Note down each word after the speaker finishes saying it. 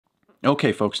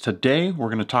Okay folks, today we're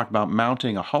going to talk about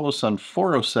mounting a Holosun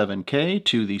 407K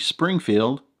to the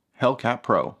Springfield Hellcat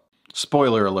Pro.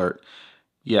 Spoiler alert,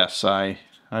 yes, I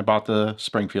bought the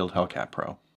Springfield Hellcat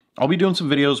Pro. I'll be doing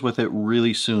some videos with it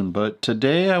really soon, but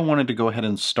today I wanted to go ahead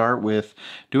and start with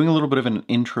doing a little bit of an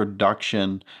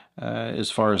introduction as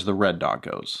far as the Red Dot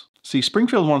goes. See,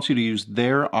 Springfield wants you to use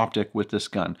their optic with this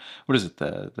gun. What is it,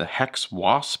 the Hex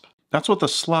Wasp? That's what the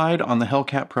slide on the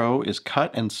Hellcat Pro is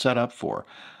cut and set up for.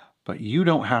 But you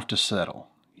don't have to settle.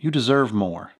 You deserve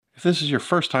more. If this is your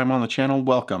first time on the channel,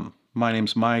 welcome. My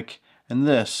name's Mike, and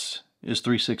this is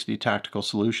 360 Tactical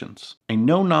Solutions. A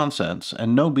no-nonsense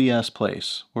and no BS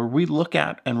place where we look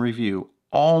at and review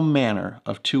all manner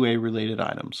of 2A related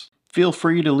items. Feel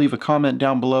free to leave a comment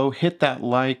down below, hit that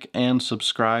like and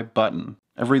subscribe button.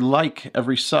 Every like,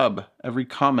 every sub, every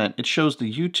comment, it shows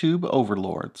the YouTube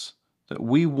overlords that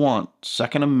we want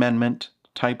Second Amendment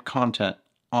type content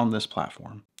on this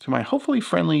platform. To my hopefully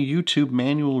friendly YouTube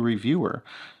manual reviewer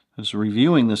who's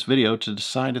reviewing this video to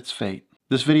decide its fate.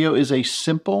 This video is a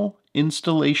simple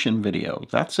installation video.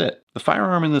 That's it. The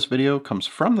firearm in this video comes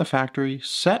from the factory,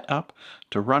 set up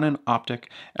to run an optic,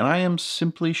 and I am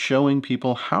simply showing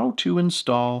people how to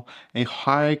install a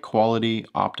high quality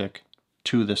optic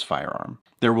to this firearm.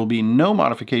 There will be no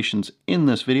modifications in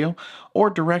this video or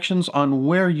directions on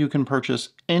where you can purchase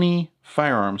any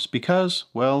firearms because,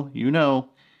 well, you know,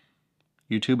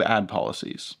 YouTube ad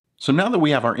policies. So now that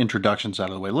we have our introductions out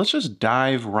of the way, let's just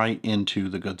dive right into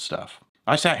the good stuff.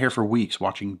 I sat here for weeks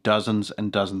watching dozens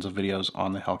and dozens of videos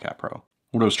on the Hellcat Pro.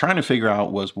 What I was trying to figure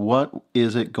out was what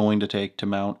is it going to take to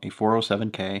mount a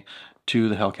 407K to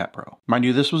the Hellcat Pro. Mind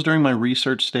you, this was during my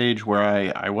research stage where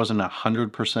I wasn't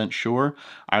 100% sure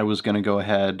I was going to go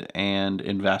ahead and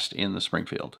invest in the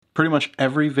Springfield. Pretty much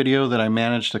every video that I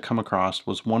managed to come across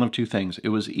was one of two things. It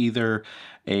was either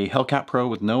a Hellcat Pro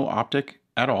with no optic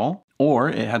at all, or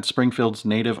it had Springfield's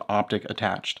native optic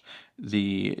attached,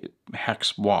 the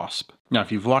Hex Wasp. Now,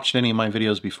 if you've watched any of my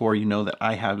videos before, you know that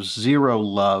I have zero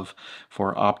love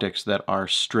for optics that are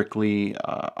strictly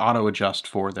auto-adjust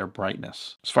for their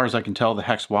brightness. As far as I can tell, the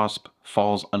Hex Wasp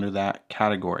falls under that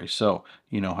category, so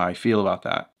you know how I feel about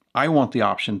that. I want the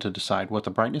option to decide what the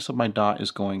brightness of my dot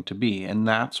is going to be, and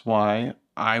that's why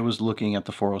I was looking at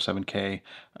the 407K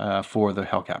for the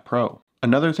Hellcat Pro.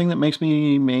 Another thing that makes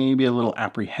me maybe a little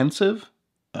apprehensive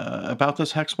about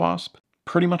this Hex Wasp,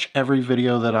 pretty much every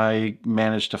video that I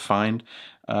managed to find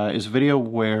is a video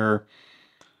where,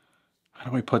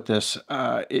 how do I put this?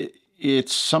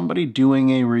 It's somebody doing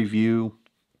a review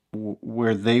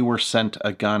where they were sent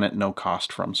a gun at no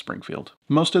cost from Springfield.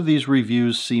 Most of these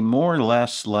reviews seem more or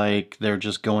less like they're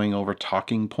just going over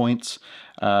talking points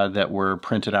that were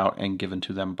printed out and given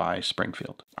to them by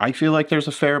Springfield. I feel like there's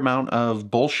a fair amount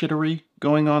of bullshittery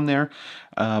going on there.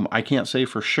 I can't say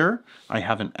for sure. I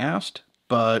haven't asked.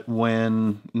 But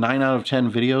when 9 out of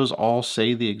 10 videos all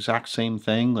say the exact same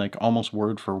thing, like almost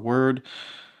word for word,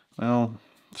 well,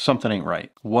 something ain't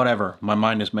right. Whatever, my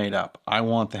mind is made up. I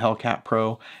want the Hellcat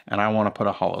Pro, and I want to put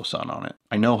a Holosun on it.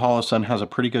 I know Holosun has a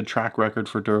pretty good track record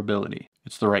for durability.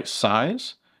 It's the right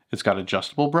size, it's got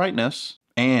adjustable brightness,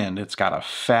 and it's got a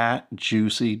fat,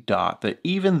 juicy dot that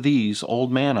even these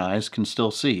old man eyes can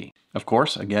still see. Of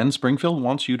course, again, Springfield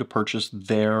wants you to purchase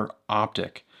their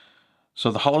optic. So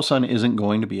the Holosun isn't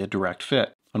going to be a direct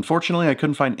fit. Unfortunately, I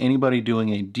couldn't find anybody doing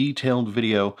a detailed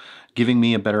video giving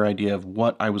me a better idea of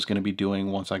what I was going to be doing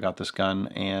once I got this gun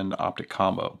and optic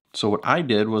combo. So what I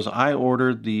did was I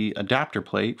ordered the adapter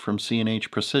plate from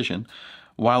C&H Precision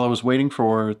while I was waiting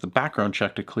for the background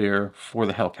check to clear for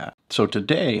the Hellcat. So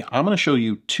today, I'm going to show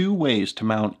you two ways to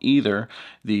mount either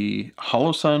the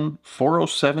Holosun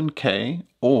 407K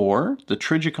or the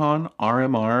Trigicon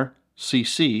RMR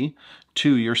CC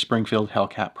to your Springfield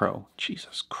Hellcat Pro.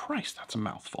 Jesus Christ, that's a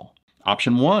mouthful.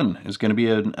 Option one is going to be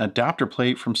an adapter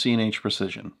plate from C&H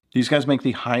Precision. These guys make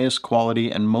the highest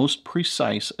quality and most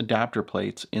precise adapter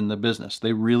plates in the business.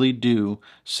 They really do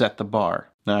set the bar.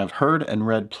 Now, I've heard and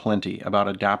read plenty about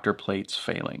adapter plates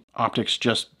failing. Optics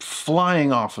just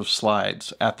flying off of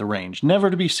slides at the range, never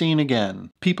to be seen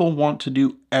again. People want to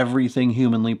do everything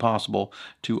humanly possible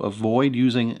to avoid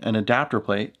using an adapter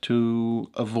plate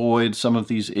to avoid some of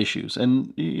these issues.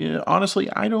 And honestly,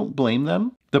 I don't blame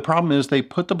them. The problem is they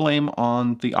put the blame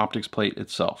on the optics plate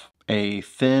itself, a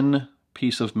thin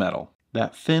piece of metal.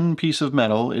 That thin piece of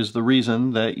metal is the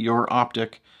reason that your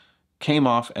optic came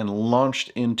off and launched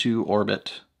into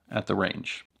orbit at the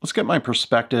range. Let's get my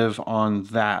perspective on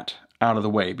that out of the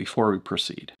way before we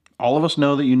proceed. All of us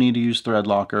know that you need to use thread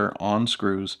locker on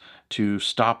screws to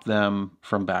stop them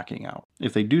from backing out.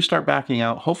 If they do start backing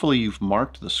out, hopefully you've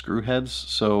marked the screw heads,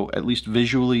 so at least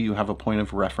visually you have a point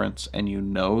of reference and you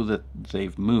know that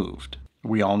they've moved.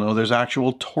 We all know there's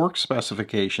actual torque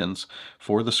specifications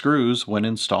for the screws when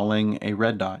installing a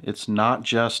red dot. It's not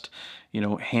just,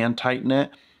 hand tighten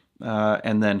it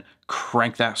and then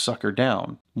crank that sucker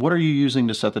down. What are you using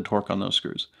to set the torque on those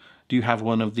screws? Do you have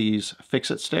one of these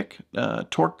fix-it stick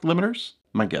torque limiters?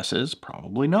 My guess is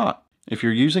probably not. If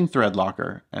you're using thread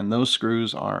locker and those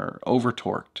screws are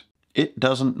over-torqued, it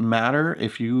doesn't matter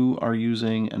if you are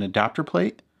using an adapter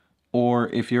plate or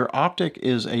if your optic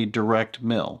is a direct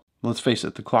mill. Let's face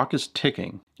it, the clock is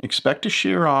ticking. Expect to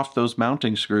shear off those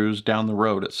mounting screws down the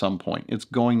road at some point. It's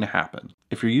going to happen.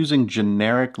 If you're using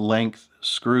generic length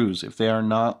screws, if they are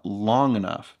not long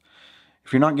enough,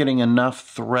 if you're not getting enough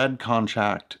thread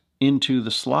contact into the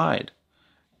slide,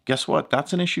 guess what?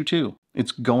 That's an issue too.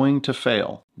 It's going to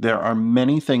fail. There are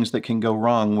many things that can go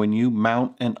wrong when you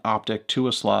mount an optic to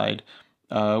a slide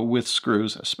with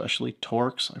screws, especially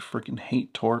Torx. I freaking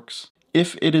hate Torx.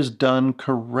 If it is done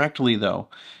correctly though,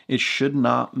 it should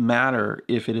not matter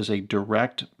if it is a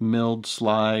direct milled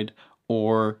slide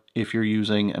or if you're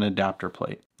using an adapter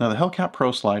plate. Now the Hellcat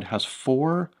Pro slide has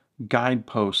 4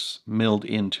 guideposts milled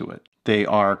into it. They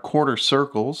are quarter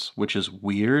circles, which is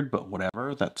weird, but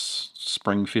whatever. That's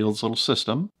Springfield's little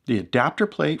system. The adapter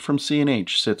plate from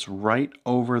C&H sits right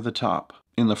over the top.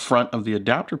 In the front of the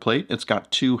adapter plate, it's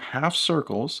got 2 half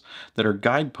circles that are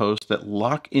guideposts that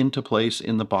lock into place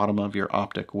in the bottom of your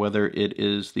optic, whether it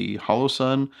is the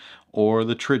Holosun or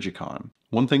the Trigicon.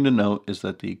 One thing to note is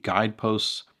that the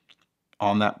guideposts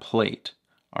on that plate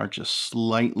are just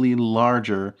slightly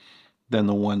larger than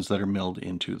the ones that are milled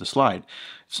into the slide.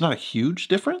 It's not a huge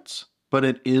difference, but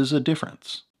it is a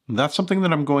difference. That's something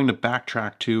that I'm going to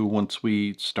backtrack to once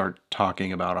we start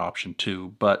talking about option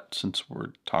 2, but since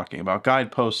we're talking about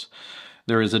guideposts,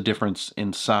 there is a difference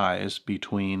in size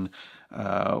between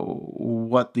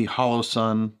what the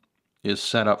Holosun is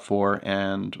set up for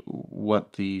and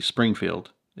what the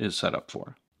Springfield is set up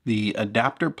for. The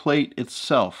adapter plate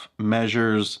itself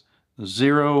measures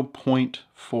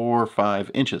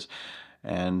 0.45 inches.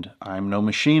 And I'm no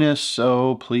machinist,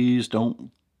 so please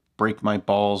don't break my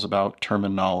balls about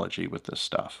terminology with this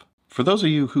stuff. For those of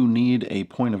you who need a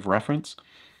point of reference,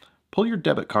 pull your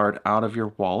debit card out of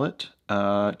your wallet,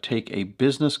 take a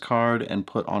business card and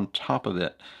put on top of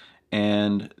it.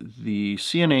 And the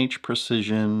C&H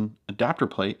Precision adapter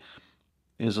plate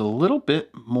is a little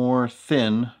bit more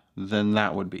thin than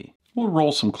that would be. We'll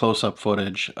roll some close-up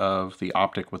footage of the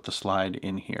optic with the slide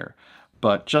in here.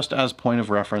 But just as point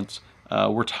of reference,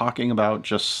 we're talking about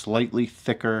just slightly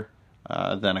thicker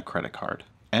than a credit card.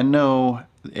 And no,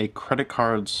 a credit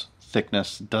card's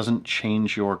thickness doesn't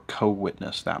change your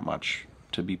co-witness that much,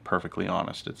 to be perfectly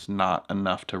honest. It's not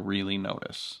enough to really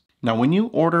notice. Now, when you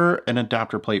order an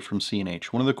adapter plate from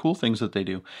C&H, one of the cool things that they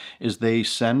do is they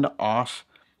send off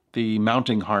the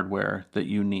mounting hardware that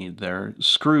you need. They're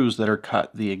screws that are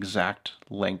cut the exact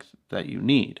length that you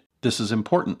need. This is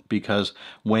important because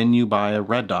when you buy a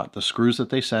red dot, the screws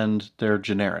that they send, they're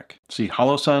generic. See,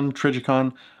 Holosun,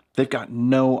 Trigicon, they've got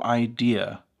no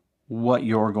idea what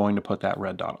you're going to put that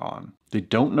red dot on. They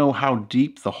don't know how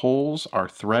deep the holes are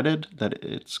threaded that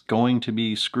it's going to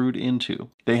be screwed into.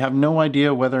 They have no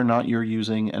idea whether or not you're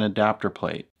using an adapter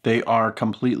plate. They are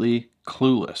completely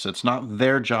clueless. It's not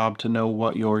their job to know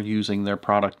what you're using their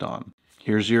product on.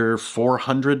 Here's your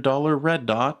 $400 red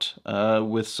dot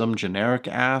with some generic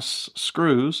ass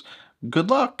screws. Good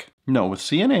luck. No, with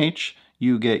C&H,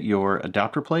 you get your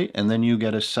adapter plate and then you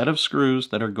get a set of screws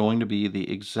that are going to be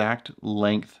the exact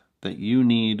length that you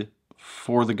need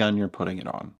for the gun you're putting it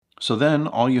on. So then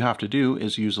all you have to do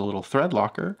is use a little thread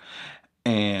locker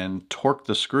and torque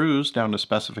the screws down to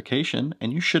specification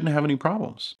and you shouldn't have any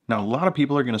problems. Now, a lot of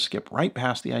people are going to skip right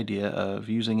past the idea of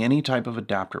using any type of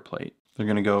adapter plate. They're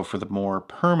going to go for the more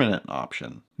permanent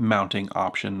option, mounting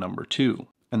option number 2.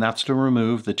 And that's to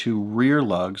remove the 2 rear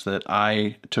lugs that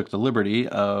I took the liberty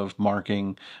of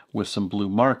marking with some blue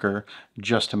marker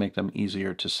just to make them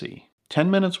easier to see.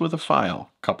 10 minutes with a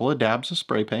file, couple of dabs of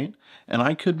spray paint, and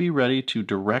I could be ready to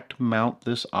direct mount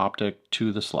this optic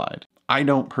to the slide. I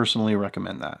don't personally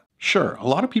recommend that. Sure, a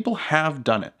lot of people have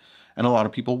done it, and a lot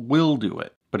of people will do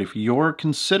it. But if you're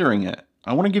considering it,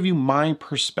 I want to give you my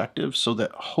perspective so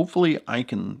that hopefully I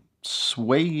can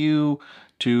sway you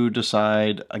to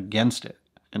decide against it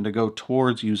and to go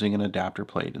towards using an adapter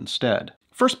plate instead.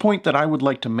 First point that I would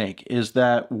like to make is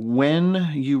that when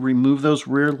you remove those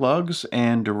rear lugs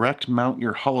and direct mount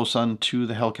your Holosun to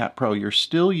the Hellcat Pro, you're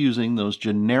still using those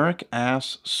generic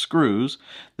ass screws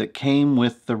that came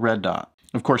with the red dot.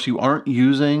 Of course, you aren't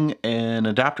using an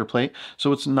adapter plate,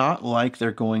 so it's not like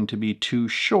they're going to be too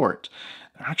short.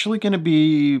 They're actually going to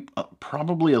be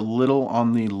probably a little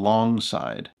on the long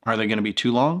side. Are they going to be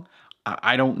too long?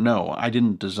 I don't know. I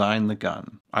didn't design the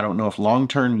gun. I don't know if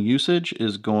long-term usage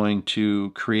is going to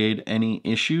create any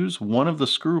issues. One of the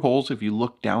screw holes, if you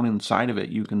look down inside of it,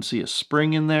 you can see a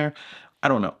spring in there. I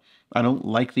don't know. I don't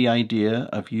like the idea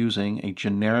of using a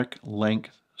generic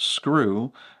length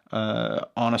screw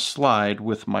on a slide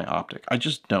with my optic. I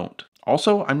just don't.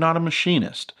 Also, I'm not a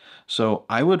machinist, so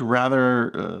I would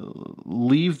rather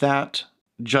leave that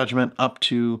judgment up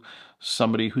to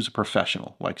somebody who's a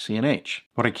professional like CNH.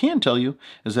 What I can tell you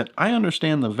is that I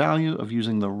understand the value of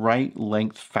using the right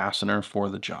length fastener for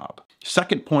the job.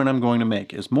 Second point I'm going to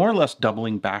make is more or less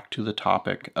doubling back to the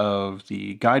topic of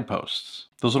the guideposts.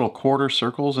 Those little quarter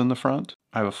circles in the front.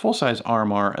 I have a full-size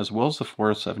RMR as well as the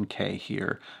 407K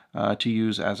here to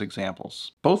use as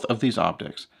examples. Both of these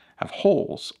optics have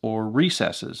holes or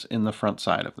recesses in the front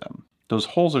side of them. Those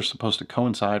holes are supposed to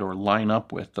coincide or line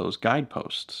up with those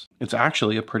guideposts. It's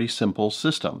actually a pretty simple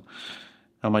system.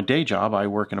 Now, my day job, I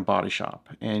work in a body shop,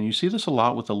 and you see this a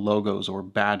lot with the logos or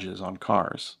badges on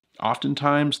cars.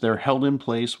 Oftentimes, they're held in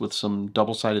place with some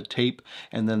double-sided tape,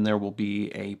 and then there will be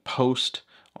a post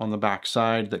on the back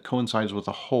side that coincides with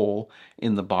a hole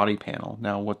in the body panel.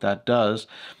 Now, what that does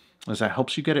is that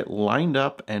helps you get it lined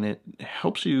up, and it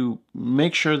helps you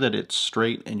make sure that it's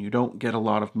straight and you don't get a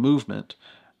lot of movement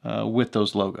with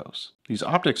those logos. These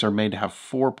optics are made to have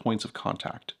 4 points of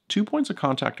contact. 2 points of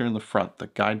contact are in the front, the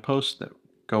guideposts that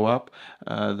go up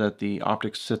that the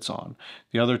optic sits on.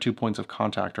 The other 2 points of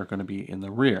contact are going to be in the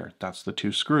rear. That's the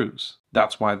 2 screws.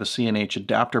 That's why the CNH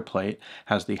adapter plate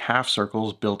has the half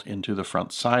circles built into the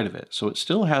front side of it. So it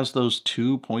still has those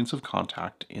 2 points of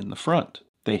contact in the front.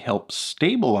 They help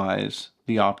stabilize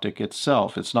the optic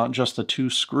itself. It's not just the 2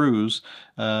 screws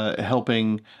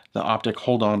helping the optic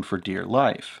hold on for dear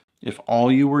life. If all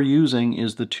you were using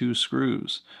is the 2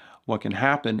 screws, what can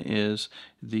happen is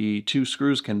the 2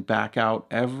 screws can back out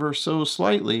ever so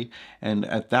slightly, and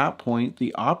at that point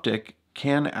the optic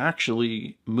can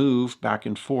actually move back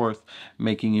and forth,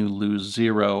 making you lose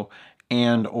zero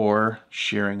and or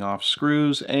shearing off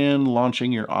screws and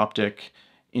launching your optic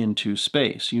into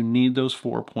space. You need those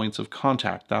 4 points of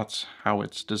contact. That's how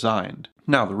it's designed.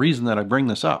 Now, the reason that I bring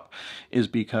this up is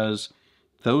because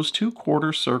those 2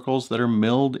 quarter circles that are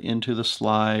milled into the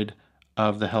slide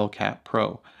of the Hellcat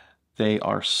Pro, they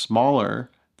are smaller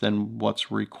than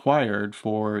what's required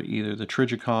for either the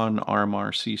Trigicon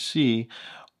RMR CC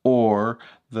or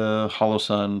the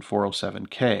Holosun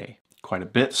 407K. Quite a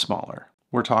bit smaller.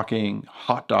 We're talking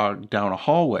hot dog down a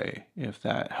hallway, if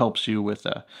that helps you with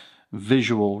a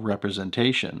visual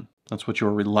representation. That's what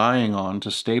you're relying on to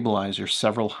stabilize your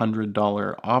several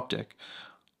 $100 optic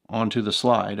onto the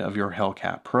slide of your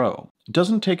Hellcat Pro. It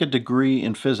doesn't take a degree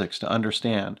in physics to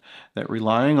understand that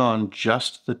relying on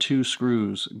just the 2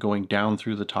 screws going down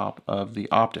through the top of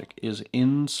the optic is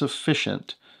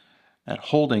insufficient at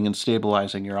holding and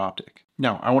stabilizing your optic.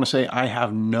 Now, I want to say I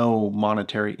have no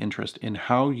monetary interest in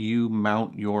how you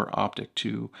mount your optic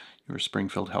to your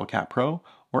Springfield Hellcat Pro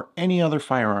or any other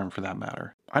firearm for that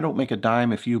matter. I don't make a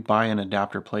dime if you buy an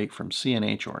adapter plate from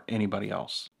CNH or anybody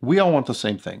else. We all want the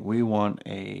same thing. We want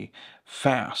a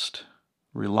fast,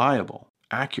 reliable,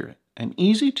 accurate, and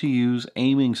easy to use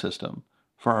aiming system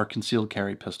for our concealed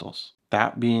carry pistols.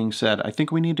 That being said, I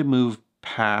think we need to move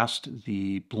past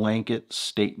the blanket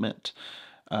statement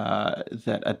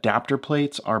that adapter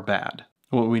plates are bad.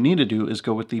 What we need to do is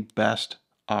go with the best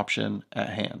option at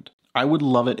hand. I would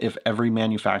love it if every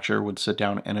manufacturer would sit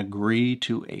down and agree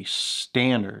to a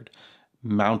standard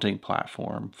mounting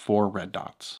platform for red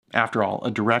dots. After all,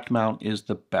 a direct mount is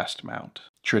the best mount.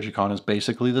 Trigicon is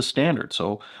basically the standard,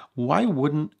 so why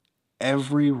wouldn't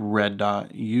every red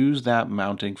dot use that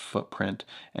mounting footprint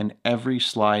and every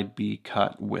slide be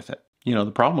cut with it? You know,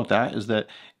 the problem with that is that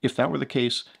if that were the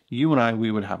case, you and we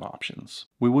would have options.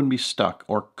 We wouldn't be stuck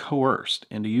or coerced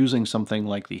into using something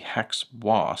like the Hex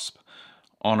Wasp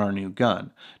on our new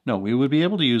gun. No, we would be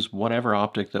able to use whatever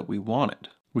optic that we wanted.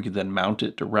 We could then mount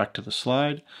it direct to the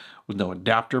slide with no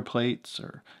adapter plates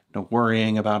or no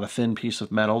worrying about a thin piece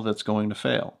of metal that's going to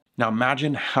fail. Now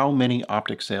imagine how many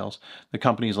optic sales the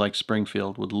companies like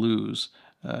Springfield would lose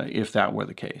if that were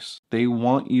the case. They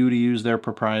want you to use their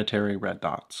proprietary red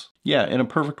dots. Yeah, in a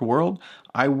perfect world,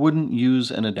 I wouldn't use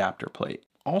an adapter plate.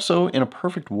 Also, in a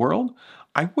perfect world,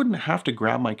 I wouldn't have to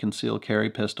grab my concealed carry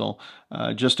pistol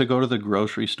just to go to the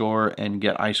grocery store and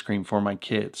get ice cream for my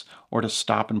kids, or to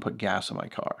stop and put gas in my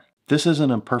car. This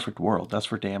isn't a perfect world, that's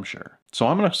for damn sure. So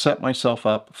I'm going to set myself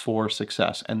up for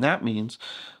success, and that means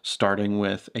starting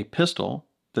with a pistol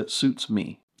that suits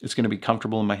me. It's going to be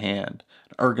comfortable in my hand.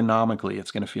 Ergonomically,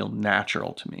 it's going to feel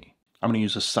natural to me. I'm going to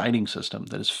use a sighting system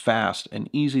that is fast and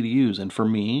easy to use, and for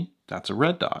me, that's a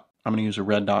red dot. I'm going to use a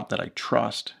red dot that I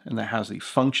trust and that has the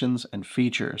functions and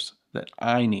features that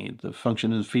I need, the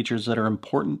functions and features that are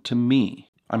important to me.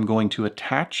 I'm going to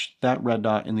attach that red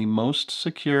dot in the most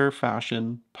secure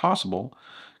fashion possible,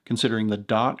 considering the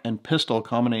dot and pistol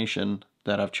combination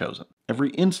that I've chosen. Every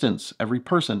instance, every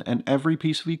person, and every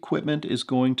piece of equipment is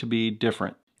going to be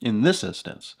different. In this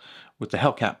instance, with the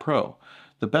Hellcat Pro,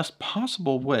 the best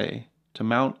possible way to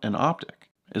mount an optic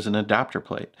is an adapter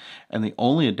plate, and the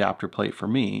only adapter plate for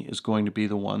me is going to be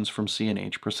the ones from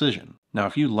C&H Precision. Now,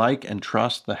 if you like and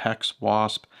trust the Hex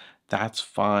Wasp, that's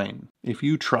fine. If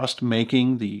you trust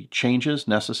making the changes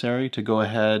necessary to go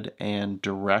ahead and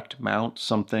direct mount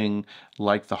something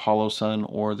like the Holosun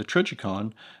or the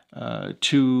Trijicon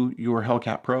to your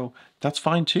Hellcat Pro, that's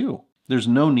fine too. There's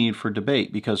no need for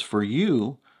debate, because for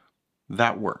you,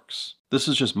 that works. This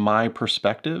is just my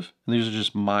perspective, and these are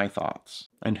just my thoughts.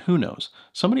 And who knows,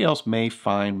 somebody else may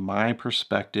find my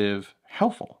perspective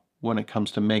helpful when it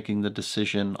comes to making the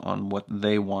decision on what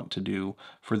they want to do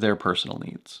for their personal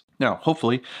needs. Now,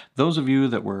 hopefully, those of you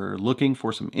that were looking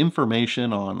for some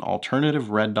information on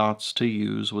alternative red dots to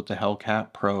use with the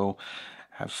Hellcat Pro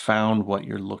have found what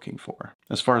you're looking for.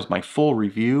 As far as my full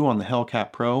review on the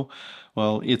Hellcat Pro,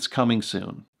 well, it's coming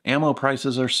soon. Ammo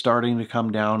prices are starting to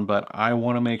come down, but I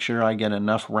want to make sure I get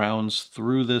enough rounds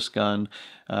through this gun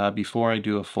before I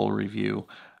do a full review,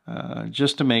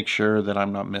 just to make sure that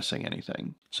I'm not missing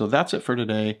anything. So that's it for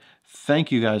today.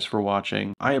 Thank you guys for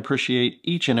watching. I appreciate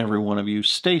each and every one of you.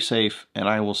 Stay safe, and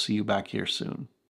I will see you back here soon.